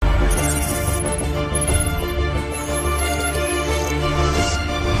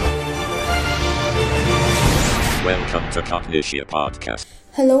to Cognitia Podcast.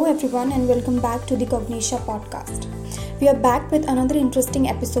 Hello everyone and welcome back to the Cognitia Podcast. We are back with another interesting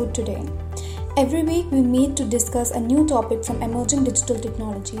episode today. Every week we meet to discuss a new topic from emerging digital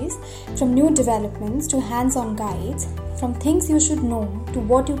technologies, from new developments to hands-on guides, from things you should know to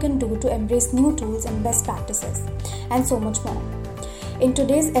what you can do to embrace new tools and best practices, and so much more. In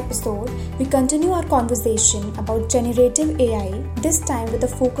today's episode, we continue our conversation about generative AI, this time with a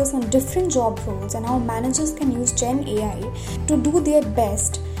focus on different job roles and how managers can use Gen AI to do their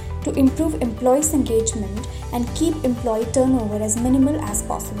best to improve employees' engagement and keep employee turnover as minimal as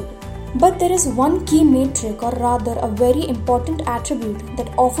possible. But there is one key metric, or rather a very important attribute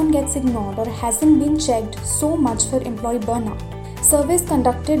that often gets ignored or hasn't been checked so much for employee burnout. Surveys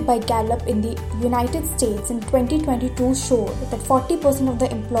conducted by Gallup in the United States in 2022 showed that 40% of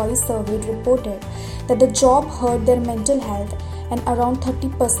the employees surveyed reported that the job hurt their mental health, and around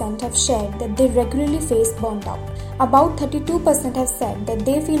 30% have shared that they regularly face burnt out. About 32% have said that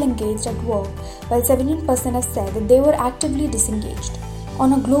they feel engaged at work, while 17% have said that they were actively disengaged.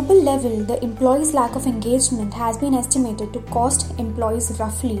 On a global level, the employees' lack of engagement has been estimated to cost employees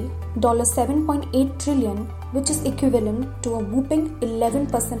roughly $7.8 trillion, which is equivalent to a whopping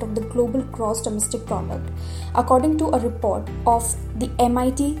 11% of the global gross domestic product, according to a report of the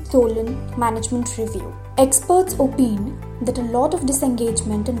MIT Solon Management Review. Experts opine that a lot of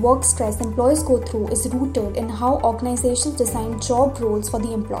disengagement and work stress employees go through is rooted in how organizations design job roles for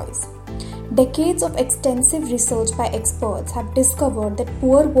the employees. Decades of extensive research by experts have discovered that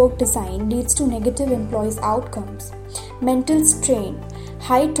poor work design leads to negative employees' outcomes, mental strain,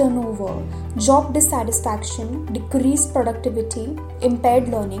 high turnover, job dissatisfaction, decreased productivity, impaired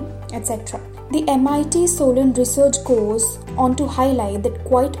learning, etc. The MIT Solon research goes on to highlight that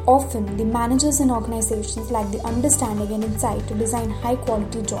quite often the managers in organizations lack the understanding and insight to design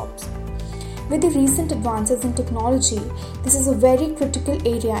high-quality jobs. With the recent advances in technology, this is a very critical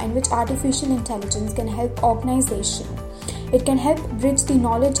area in which artificial intelligence can help organizations. It can help bridge the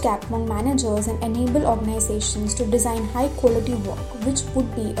knowledge gap among managers and enable organizations to design high-quality work, which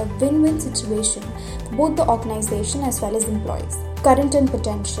would be a win-win situation for both the organization as well as employees, current and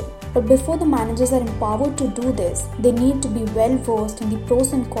potential. But before the managers are empowered to do this, they need to be well-versed in the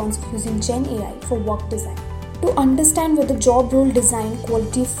pros and cons of using Gen AI for work design. To understand where the job role design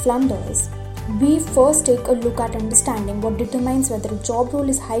quality flunders, we first take a look at understanding what determines whether a job role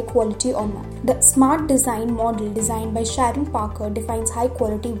is high quality or not. The SMART design model designed by Sharon Parker defines high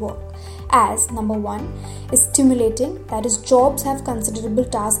quality work as number 1 is stimulating, that is, jobs have considerable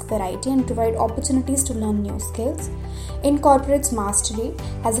task variety and provide opportunities to learn new skills. Incorporates mastery,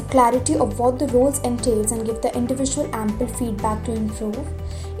 has a clarity of what the roles entails and give the individual ample feedback to improve.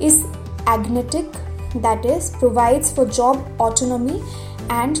 Is agnostic, that is, provides for job autonomy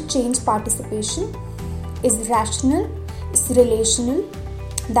and change participation. Is rational, is relational,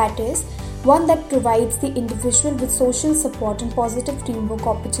 that is, one that provides the individual with social support and positive teamwork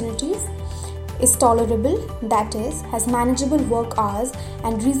opportunities. Is tolerable, that is, has manageable work hours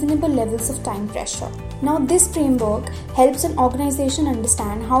and reasonable levels of time pressure. Now, this framework helps an organization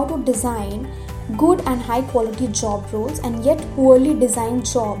understand how to design good and high quality job roles, and yet poorly designed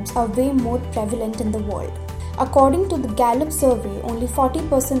jobs are way more prevalent in the world. According to the Gallup survey, only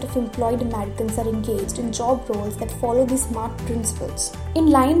 40% of employed Americans are engaged in job roles that follow the SMART principles. In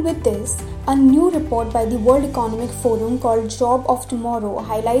line with this, a new report by the World Economic Forum called Job of Tomorrow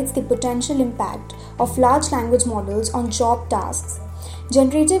highlights the potential impact of large language models on job tasks.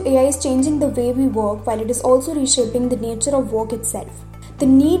 Generative AI is changing the way we work, while it is also reshaping the nature of work itself. The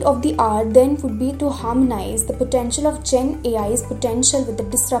need of the hour then would be to harmonize the potential of Gen AI's potential with the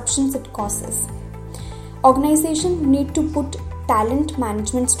disruptions it causes. Organizations need to put talent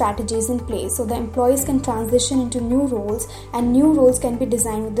management strategies in place so the employees can transition into new roles, and new roles can be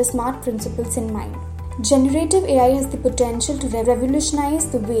designed with the SMART principles in mind. Generative AI has the potential to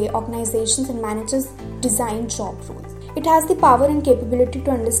revolutionize the way organizations and managers design job roles. It has the power and capability to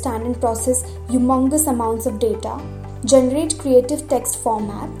understand and process humongous amounts of data, generate creative text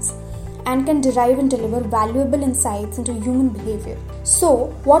formats, and can derive and deliver valuable insights into human behavior. So,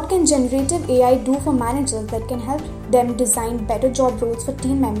 what can generative AI do for managers that can help them design better job roles for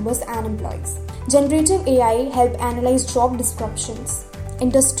team members and employees? Generative AI help analyze job descriptions,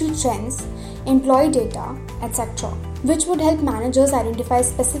 industry trends, employee data, etc., which would help managers identify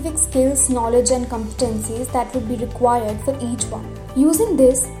specific skills, knowledge, and competencies that would be required for each one. Using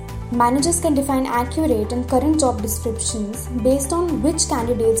this, managers can define accurate and current job descriptions based on which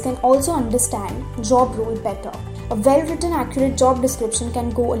candidates can also understand job role better. A well-written, accurate job description can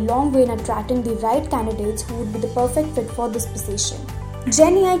go a long way in attracting the right candidates who would be the perfect fit for this position.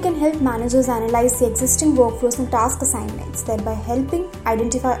 Gen AI can help managers analyze the existing workflows and task assignments, thereby helping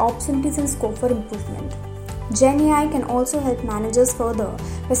identify opportunities and scope for improvement. Gen AI can also help managers further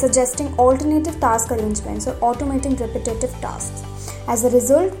by suggesting alternative task arrangements or automating repetitive tasks. As a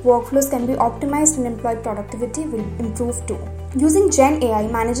result, workflows can be optimized and employee productivity will improve too. Using Gen AI,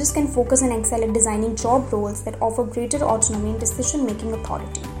 managers can focus and excel at designing job roles that offer greater autonomy and decision-making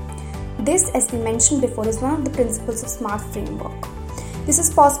authority. This, as we mentioned before, is one of the principles of SMART framework. This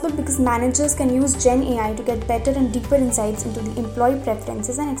is possible because managers can use Gen AI to get better and deeper insights into the employee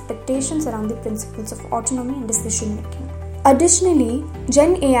preferences and expectations around the principles of autonomy and decision making. Additionally,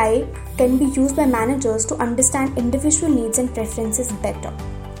 Gen AI can be used by managers to understand individual needs and preferences better.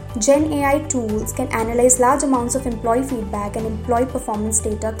 Gen AI tools can analyze large amounts of employee feedback and employee performance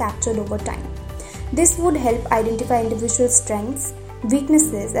data captured over time. This would help identify individual strengths,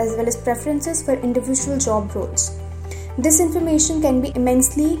 weaknesses, as well as preferences for individual job roles. This information can be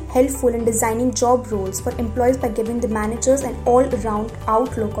immensely helpful in designing job roles for employees by giving the managers an all-round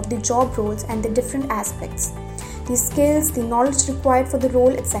outlook of the job roles and the different aspects, the skills, the knowledge required for the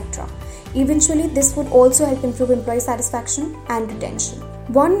role, etc. Eventually, this would also help improve employee satisfaction and retention.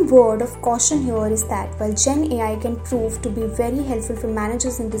 One word of caution here is that while Gen AI can prove to be very helpful for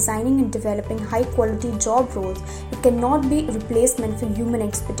managers in designing and developing high-quality job roles, it cannot be a replacement for human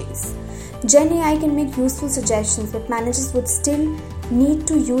expertise. Gen AI can make useful suggestions, but managers would still need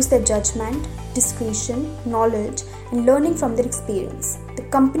to use their judgment, discretion, knowledge, and learning from their experience. The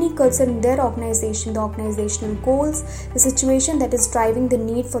company culture in their organization, the organizational goals, the situation that is driving the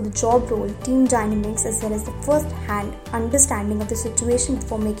need for the job role, team dynamics, as well as the first-hand understanding of the situation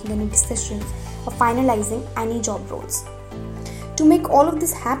before making any decisions or finalizing any job roles. To make all of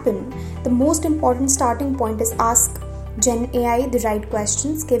this happen, the most important starting point is ask Gen AI the right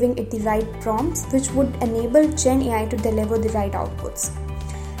questions, giving it the right prompts, which would enable Gen AI to deliver the right outputs.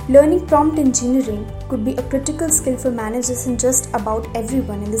 Learning prompt engineering could be a critical skill for managers and just about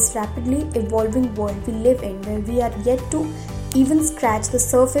everyone in this rapidly evolving world we live in, where we are yet to even scratch the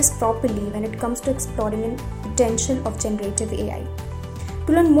surface properly when it comes to exploring the potential of generative AI.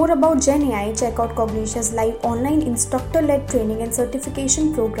 To learn more about Gen AI, check out Cognitia's live online instructor-led training and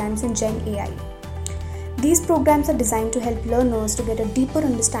certification programs in Gen AI. These programs are designed to help learners to get a deeper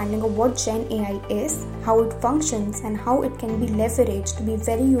understanding of what Gen AI is, how it functions, and how it can be leveraged to be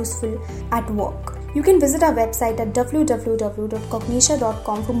very useful at work. You can visit our website at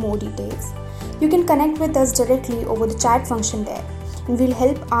www.cognitia.com for more details. You can connect with us directly over the chat function there, and we'll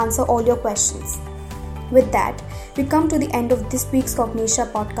help answer all your questions. With that, we come to the end of this week's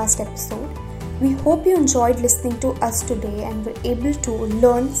Cognitia podcast episode. We hope you enjoyed listening to us today and were able to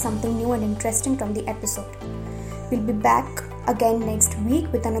learn something new and interesting from the episode. We'll be back again next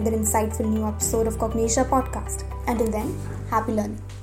week with another insightful new episode of Cognitia podcast. Until then, happy learning.